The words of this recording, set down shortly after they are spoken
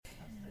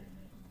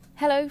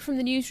Hello from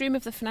the newsroom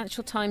of the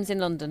Financial Times in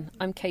London.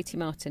 I'm Katie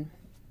Martin.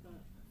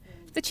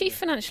 The chief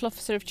financial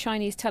officer of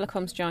Chinese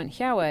telecoms giant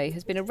Huawei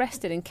has been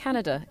arrested in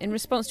Canada in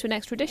response to an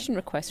extradition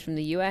request from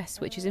the US,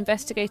 which is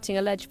investigating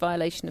alleged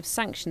violation of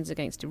sanctions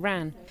against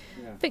Iran.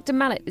 Victor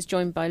Mallet is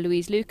joined by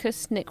Louise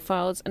Lucas, Nick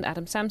Files and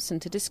Adam Sampson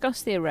to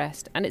discuss the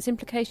arrest and its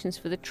implications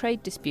for the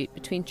trade dispute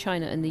between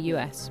China and the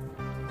US.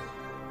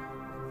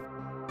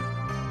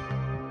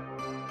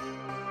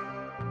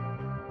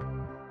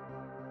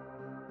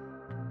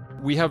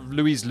 We have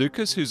Louise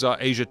Lucas, who's our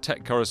Asia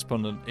Tech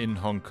correspondent in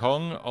Hong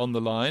Kong, on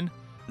the line.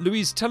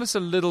 Louise, tell us a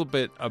little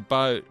bit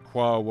about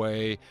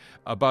Huawei,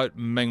 about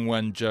Meng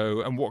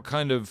Wanzhou, and what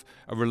kind of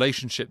a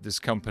relationship this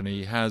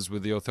company has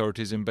with the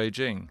authorities in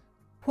Beijing.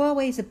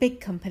 Huawei is a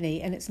big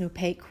company and it's an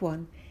opaque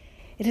one.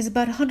 It has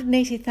about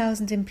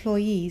 180,000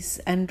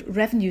 employees and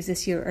revenues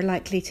this year are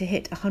likely to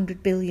hit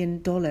 $100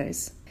 billion.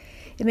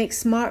 It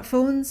makes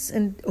smartphones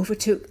and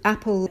overtook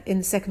Apple in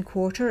the second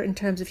quarter in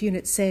terms of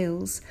unit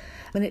sales.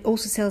 And it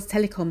also sells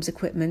telecoms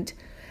equipment.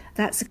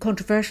 That's a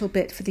controversial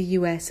bit for the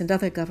US and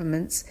other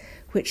governments,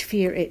 which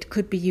fear it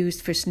could be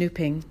used for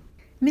snooping.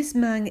 Ms.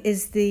 Meng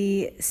is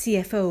the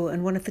CFO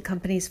and one of the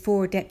company's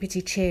 4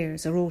 deputy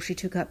chairs, a role she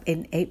took up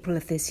in April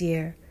of this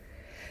year.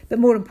 But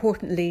more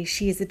importantly,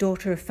 she is the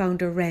daughter of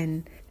founder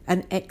Ren,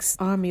 an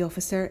ex-army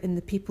officer in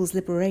the People's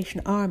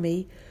Liberation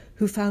Army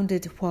who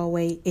founded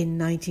Huawei in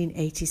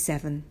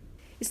 1987.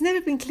 It's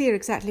never been clear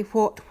exactly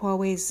what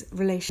Huawei's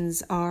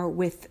relations are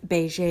with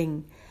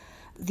Beijing.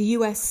 The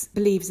US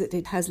believes that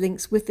it has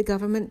links with the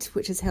government,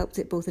 which has helped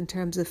it both in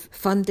terms of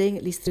funding,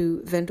 at least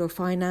through vendor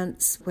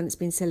finance when it's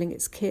been selling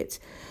its kit,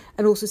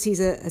 and also sees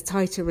a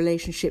tighter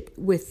relationship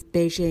with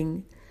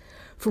Beijing.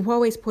 From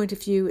Huawei's point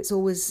of view, it's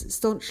always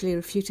staunchly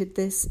refuted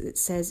this. It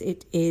says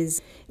it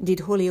is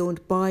indeed wholly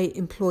owned by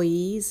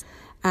employees.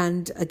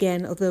 And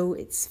again, although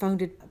it's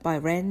founded by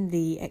Ren,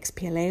 the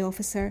ex-PLA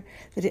officer,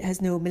 that it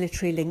has no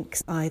military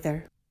links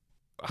either.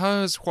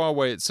 How has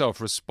Huawei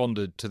itself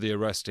responded to the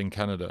arrest in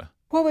Canada?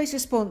 Huawei's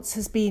response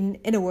has been,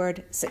 in a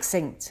word,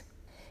 succinct.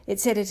 It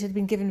said it had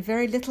been given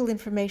very little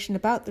information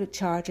about the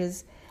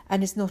charges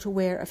and is not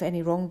aware of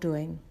any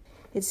wrongdoing.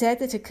 It said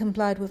that it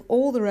complied with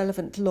all the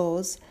relevant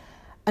laws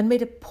and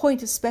made a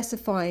point of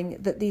specifying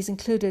that these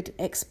included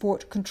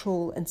export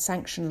control and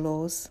sanction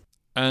laws.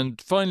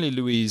 And finally,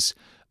 Louise,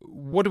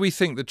 what do we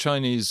think the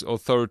Chinese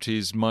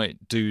authorities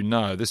might do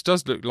now? This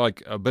does look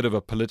like a bit of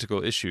a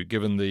political issue,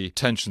 given the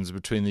tensions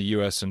between the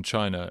US and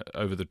China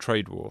over the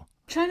trade war.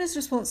 China's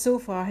response so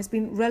far has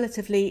been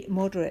relatively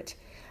moderate.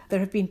 There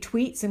have been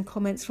tweets and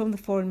comments from the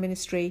Foreign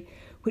Ministry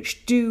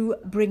which do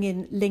bring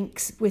in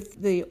links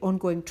with the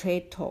ongoing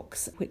trade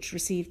talks, which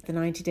received the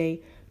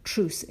 90-day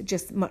truce at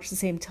just much the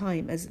same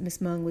time as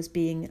Ms. Meng was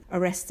being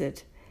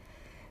arrested.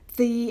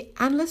 The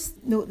analysts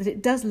note that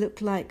it does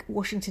look like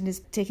Washington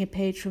is taking a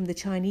page from the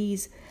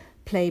Chinese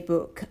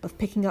playbook of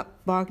picking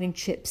up bargaining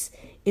chips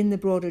in the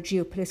broader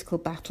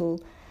geopolitical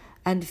battle,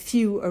 and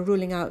few are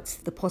ruling out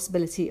the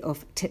possibility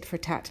of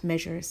tit-for-tat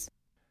measures.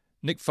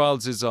 Nick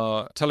Files is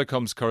our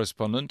telecoms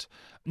correspondent.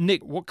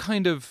 Nick, what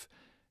kind of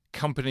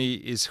company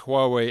is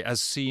Huawei as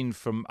seen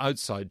from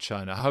outside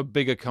China? How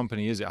big a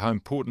company is it? How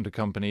important a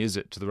company is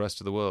it to the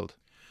rest of the world?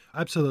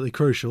 Absolutely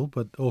crucial,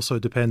 but also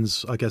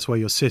depends, I guess, where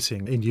you're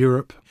sitting. In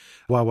Europe,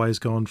 Huawei's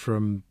gone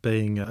from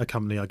being a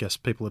company, I guess,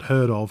 people had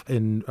heard of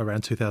in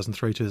around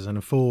 2003,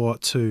 2004,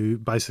 to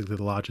basically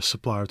the largest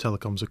supplier of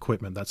telecoms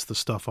equipment. That's the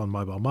stuff on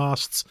mobile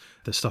masts,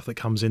 the stuff that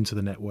comes into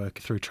the network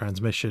through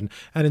transmission.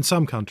 And in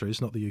some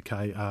countries, not the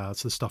UK,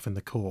 it's the stuff in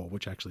the core,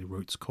 which actually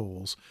routes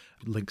calls,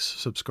 links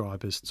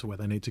subscribers to where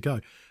they need to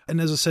go.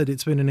 And as I said,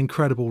 it's been an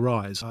incredible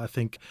rise. I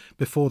think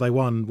before they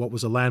won what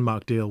was a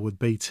landmark deal with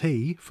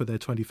BT for their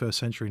 21st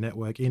century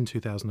network in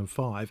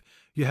 2005,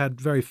 you had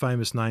very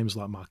famous names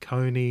like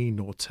Marconi,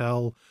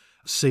 Nortel,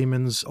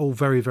 Siemens, all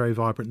very, very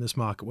vibrant in this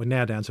market. We're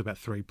now down to about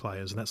 3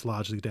 players, and that's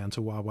largely down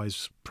to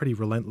Huawei's pretty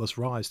relentless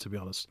rise, to be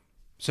honest.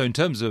 So in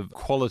terms of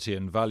quality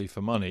and value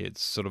for money,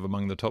 it's sort of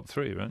among the top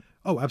 3, right?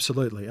 Oh,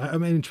 absolutely. I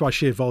mean, by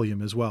sheer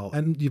volume as well.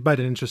 And you've made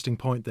an interesting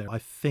point there. I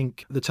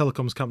think the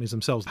telecoms companies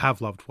themselves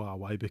have loved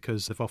Huawei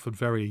because they've offered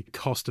very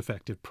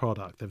cost-effective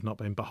product. They've not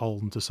been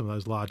beholden to some of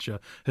those larger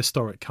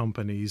historic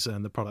companies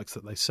and the products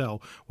that they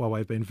sell. Huawei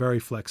have been very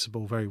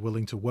flexible, very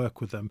willing to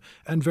work with them,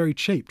 and very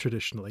cheap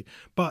traditionally.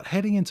 But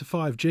heading into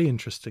 5G,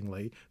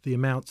 interestingly, the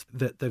amount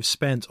that they've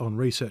spent on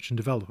research and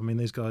development, I mean,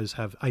 these guys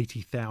have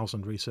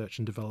 80,000 research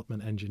and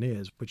development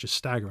engineers, which is a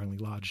staggeringly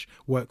large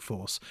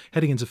workforce.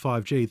 Heading into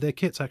 5G, their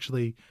kit's actually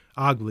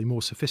arguably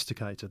more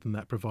sophisticated than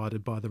that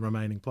provided by the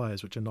remaining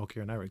players, which are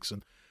Nokia and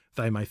Ericsson.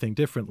 They may think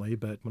differently,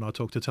 but when I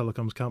talk to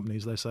telecoms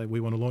companies, they say, we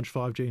want to launch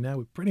 5G now.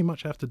 We pretty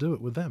much have to do it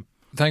with them.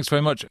 Thanks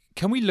very much.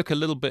 Can we look a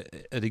little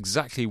bit at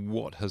exactly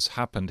what has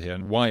happened here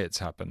and why it's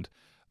happened?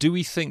 Do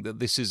we think that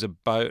this is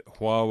about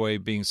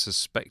Huawei being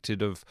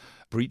suspected of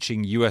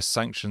breaching US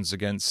sanctions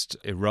against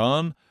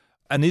Iran?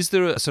 And is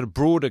there a sort of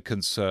broader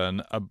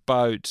concern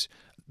about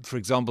for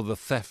example, the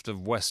theft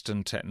of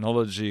Western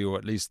technology, or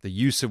at least the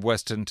use of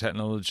Western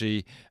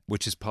technology,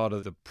 which is part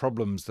of the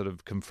problems that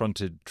have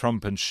confronted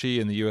Trump and Xi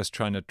in the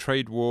US-China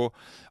trade war?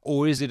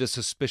 Or is it a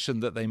suspicion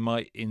that they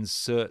might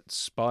insert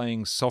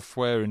spying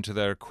software into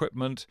their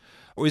equipment?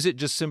 Or is it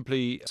just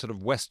simply sort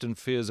of Western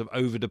fears of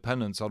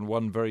overdependence on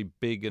one very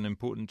big and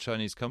important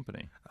Chinese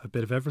company? A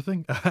bit of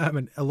everything. I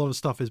mean, a lot of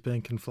stuff is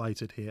being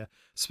conflated here.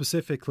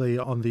 Specifically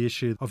on the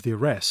issue of the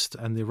arrest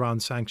and the Iran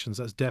sanctions,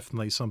 that's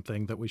definitely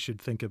something that we should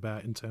think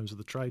about in terms of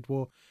the trade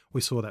war.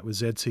 We saw that with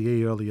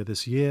ZTE earlier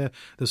this year.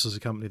 This was a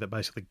company that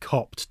basically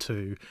copped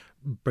to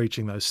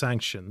breaching those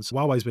sanctions.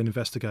 Huawei's been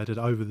investigated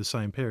over the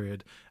same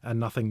period, and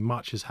nothing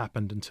much has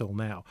happened until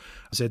now.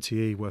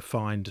 ZTE were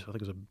fined, I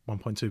think it was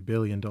 $1.2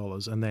 billion,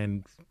 and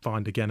then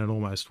fined again and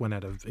almost went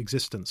out of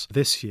existence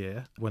this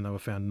year when they were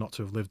found not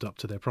to have lived up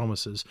to their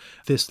promises.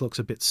 This looks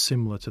a bit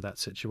similar to that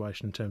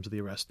situation in terms of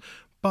the arrest.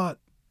 But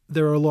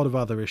there are a lot of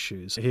other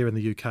issues. Here in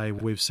the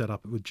UK, we've set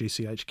up with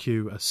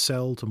GCHQ a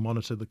cell to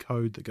monitor the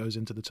code that goes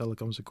into the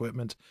telecoms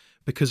equipment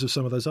because of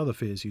some of those other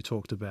fears you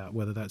talked about,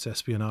 whether that's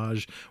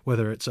espionage,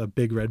 whether it's a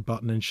big red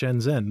button in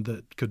Shenzhen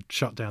that could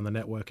shut down the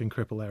network and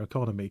cripple our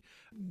economy.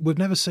 We've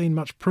never seen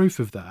much proof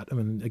of that. I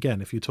mean,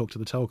 again, if you talk to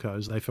the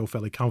telcos, they feel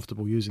fairly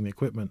comfortable using the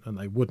equipment, and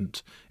they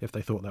wouldn't if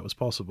they thought that was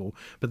possible.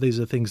 But these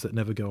are things that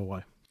never go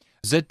away.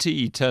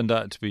 ZTE turned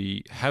out to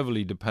be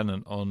heavily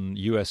dependent on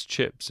US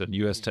chips and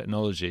US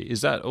technology.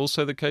 Is that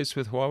also the case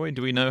with Huawei?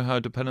 Do we know how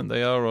dependent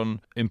they are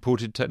on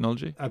imported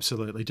technology?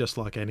 Absolutely. Just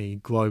like any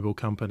global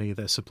company,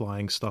 they're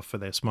supplying stuff for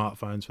their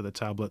smartphones, for their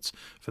tablets,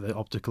 for their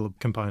optical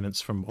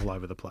components from all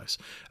over the place.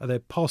 They're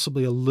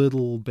possibly a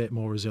little bit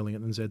more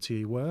resilient than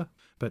ZTE were,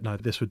 but no,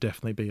 this would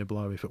definitely be a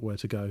blow if it were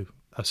to go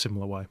a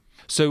similar way.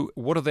 So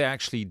what have they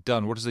actually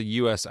done? What has the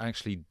US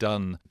actually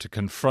done to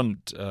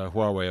confront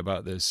Huawei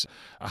about this?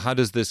 How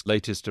does this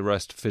latest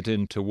arrest fit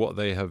into what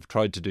they have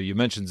tried to do? You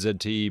mentioned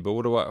ZTE, but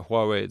what about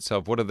Huawei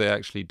itself? What have they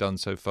actually done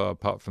so far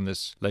apart from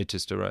this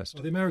latest arrest?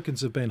 Well, the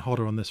Americans have been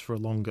hotter on this for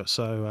longer.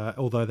 So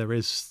although there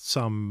is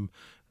some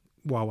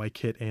Huawei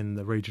kit in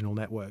the regional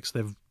networks,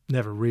 they've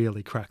never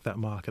really cracked that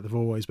market. They've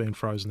always been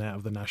frozen out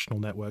of the national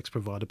networks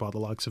provided by the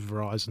likes of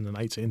Verizon and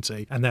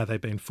AT&T, and now they've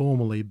been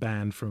formally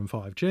banned from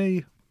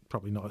 5G.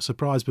 Probably not a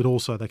surprise, but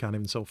also they can't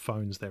even sell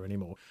phones there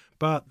anymore.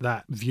 But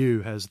that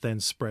view has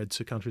then spread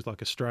to countries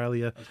like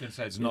Australia. I was going to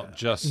say it's not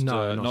just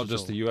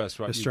the US,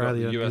 right?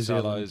 Australia, You've got the US New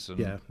Zealand, allies.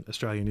 And...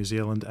 Australia, New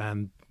Zealand,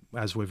 and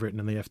as we've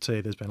written in the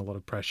FT, there's been a lot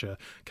of pressure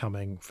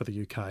coming for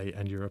the UK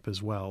and Europe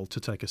as well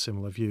to take a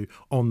similar view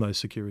on those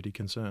security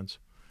concerns.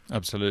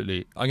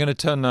 Absolutely. I'm going to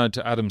turn now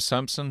to Adam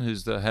Sampson,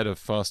 who's the head of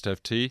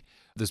FastFT.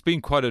 There's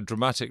been quite a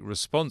dramatic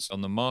response on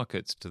the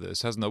markets to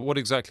this, hasn't there? What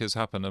exactly has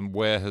happened and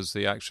where has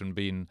the action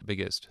been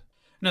biggest?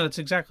 No, that's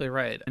exactly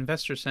right.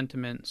 Investor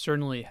sentiment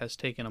certainly has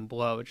taken a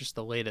blow, just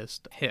the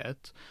latest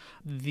hit.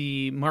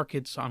 The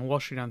markets on Wall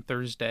Street on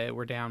Thursday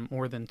were down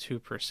more than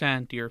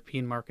 2%.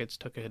 European markets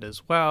took a hit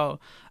as well.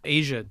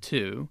 Asia,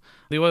 too.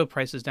 The oil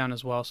price is down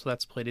as well, so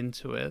that's played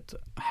into it.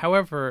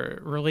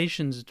 However,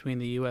 relations between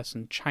the U.S.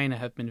 and China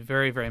have been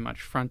very, very much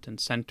front and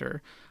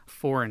center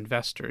for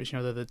investors. You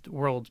know, they're the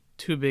world's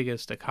two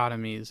biggest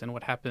economies, and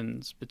what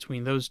happens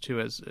between those two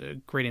has a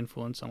great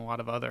influence on a lot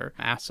of other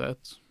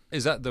assets.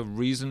 Is that the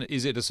reason?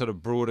 Is it a sort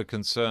of broader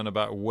concern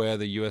about where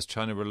the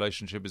US-China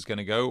relationship is going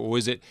to go? Or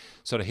is it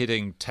sort of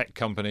hitting tech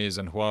companies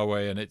and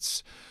Huawei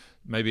and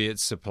maybe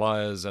its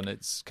suppliers and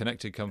its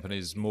connected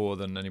companies more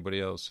than anybody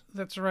else?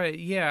 That's right.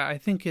 Yeah, I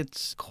think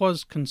it's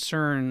caused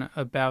concern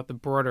about the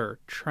broader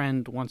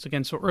trend once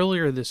again. So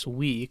earlier this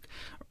week,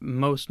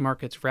 most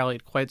markets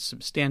rallied quite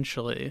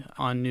substantially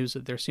on news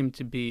that there seemed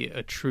to be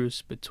a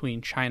truce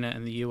between China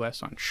and the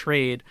U.S. on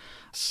trade.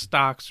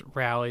 Stocks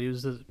rallied. It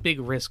was a big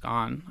risk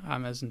on,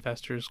 as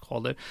investors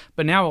called it.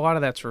 But now a lot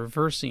of that's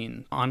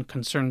reversing on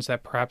concerns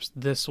that perhaps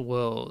this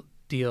will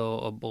deal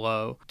a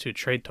blow to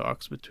trade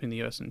talks between the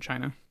U.S. and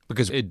China.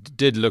 Because it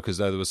did look as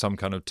though there was some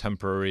kind of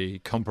temporary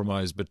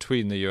compromise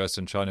between the US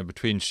and China,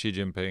 between Xi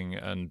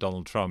Jinping and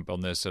Donald Trump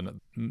on this.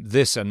 And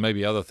this and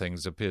maybe other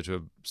things appear to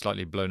have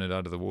slightly blown it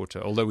out of the water,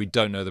 although we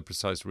don't know the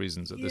precise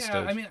reasons at this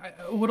stage. I mean,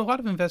 what a lot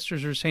of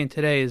investors are saying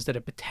today is that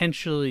it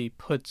potentially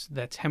puts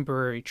that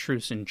temporary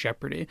truce in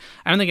jeopardy.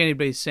 I don't think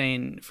anybody's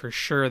saying for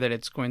sure that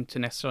it's going to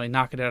necessarily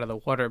knock it out of the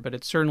water, but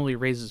it certainly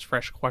raises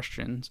fresh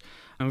questions.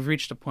 And we've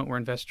reached a point where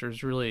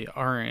investors really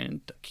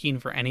aren't keen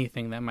for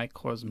anything that might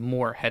cause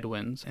more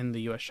headwinds in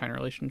the U.S.-China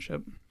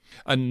relationship.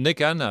 And Nick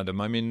and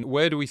Adam, I mean,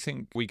 where do we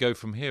think we go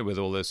from here with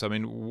all this? I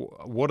mean,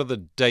 what are the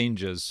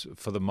dangers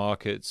for the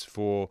markets,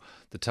 for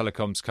the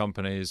telecoms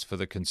companies, for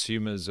the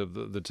consumers of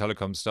the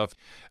telecom stuff?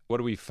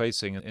 What are we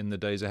facing in the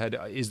days ahead?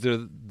 Is there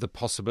the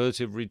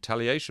possibility of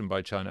retaliation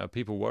by China? Are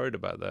people worried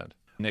about that?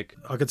 Nick?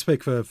 I could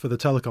speak for the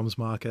telecoms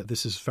market.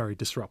 This is very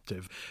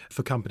disruptive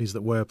for companies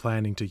that were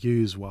planning to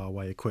use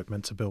Huawei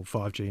equipment to build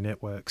 5G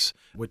networks,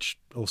 which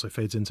also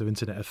feeds into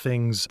Internet of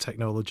Things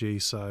technology,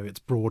 so it's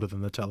broader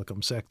than the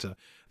telecom sector.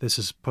 This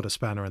has put a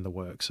spanner in the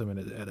works. I mean,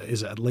 it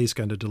is at least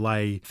going to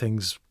delay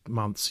things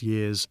months,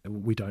 years.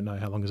 We don't know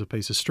how long is a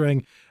piece of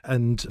string.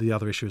 And the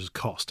other issue is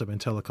cost. I mean,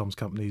 telecoms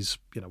companies,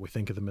 we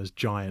think of them as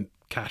giant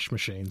cash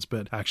machines,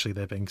 but actually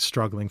they've been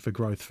struggling for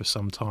growth for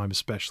some time,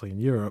 especially in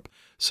Europe.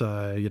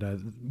 So,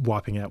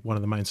 wiping out one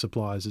of the main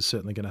suppliers is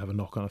certainly going to have a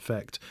knock-on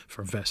effect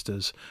for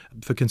investors,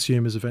 for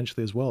consumers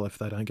eventually as well, if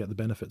they don't get the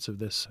benefits of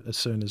this as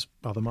soon as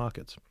other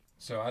markets.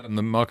 So, Adam,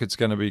 the market's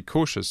going to be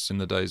cautious in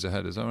the days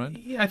ahead, is that right?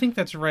 Yeah, I think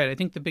that's right. I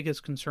think the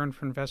biggest concern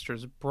for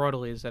investors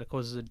broadly is that it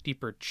causes a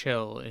deeper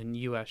chill in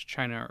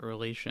U.S.-China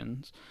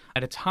relations.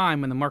 At a time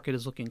when the market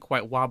is looking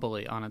quite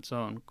wobbly on its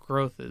own,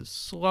 growth is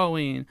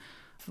slowing,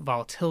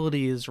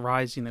 volatility is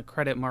rising, the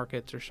credit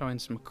markets are showing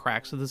some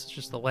cracks. So this is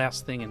just the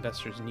last thing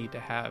investors need to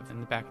have in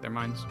the back of their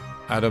minds.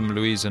 Adam,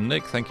 Louise, and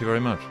Nick, thank you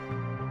very much.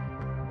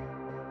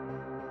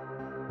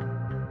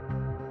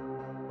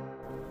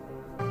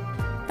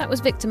 That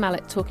was Victor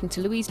Mallet talking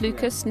to Louise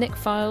Lucas, Nick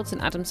Fildes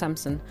and Adam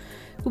Sampson.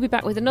 We'll be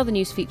back with another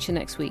news feature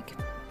next week.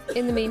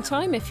 In the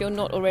meantime, if you're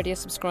not already a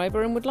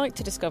subscriber and would like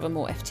to discover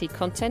more FT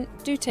content,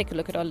 do take a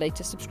look at our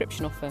latest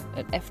subscription offer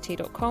at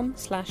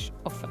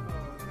ft.com/offer.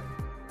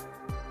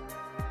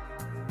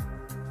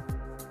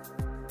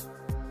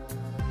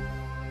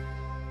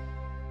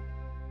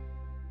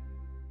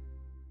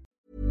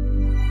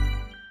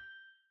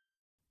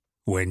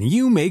 When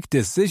you make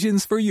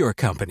decisions for your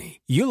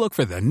company, you look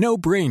for the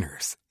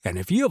no-brainers. And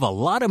if you have a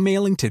lot of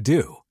mailing to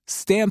do,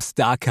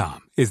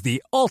 Stamps.com is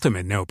the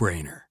ultimate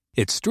no-brainer.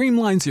 It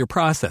streamlines your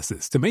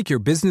processes to make your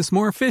business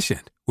more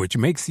efficient, which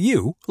makes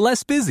you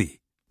less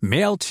busy.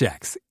 Mail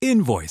checks,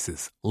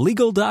 invoices,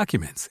 legal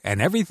documents,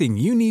 and everything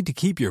you need to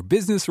keep your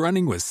business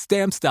running with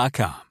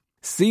Stamps.com.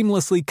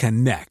 Seamlessly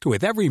connect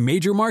with every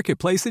major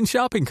marketplace and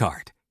shopping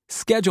cart.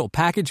 Schedule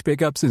package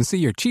pickups and see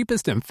your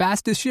cheapest and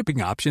fastest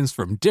shipping options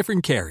from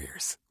different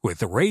carriers,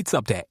 with rates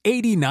up to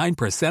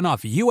 89%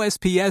 off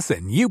USPS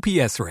and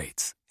UPS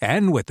rates.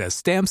 And with the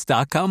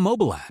Stamps.com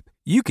mobile app,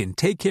 you can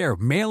take care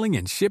of mailing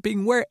and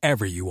shipping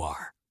wherever you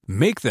are.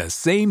 Make the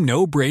same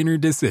no-brainer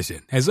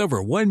decision as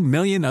over 1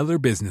 million other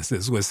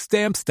businesses with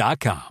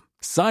Stamps.com.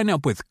 Sign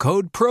up with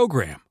code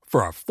PROGRAM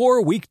for a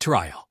 4-week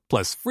trial,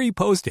 plus free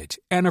postage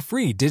and a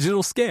free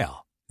digital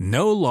scale.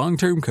 No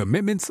long-term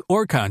commitments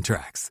or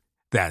contracts.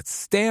 That's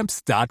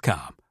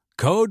Stamps.com.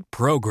 Code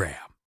PROGRAM.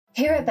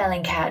 Here at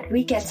Bellingcat,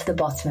 we get to the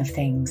bottom of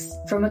things.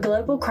 From a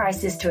global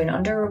crisis to an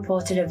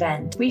underreported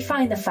event, we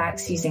find the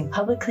facts using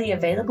publicly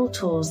available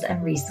tools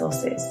and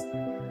resources,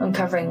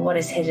 uncovering what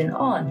is hidden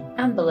on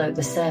and below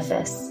the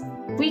surface.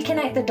 We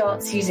connect the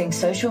dots using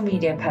social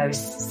media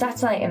posts,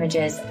 satellite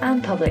images,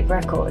 and public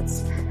records,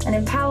 and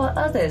empower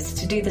others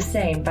to do the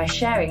same by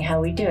sharing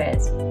how we do it.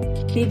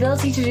 The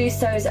ability to do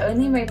so is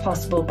only made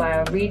possible by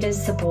our readers,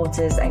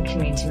 supporters, and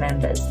community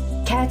members.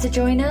 Care to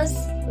join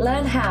us?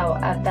 Learn how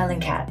at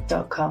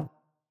bellingcat.com.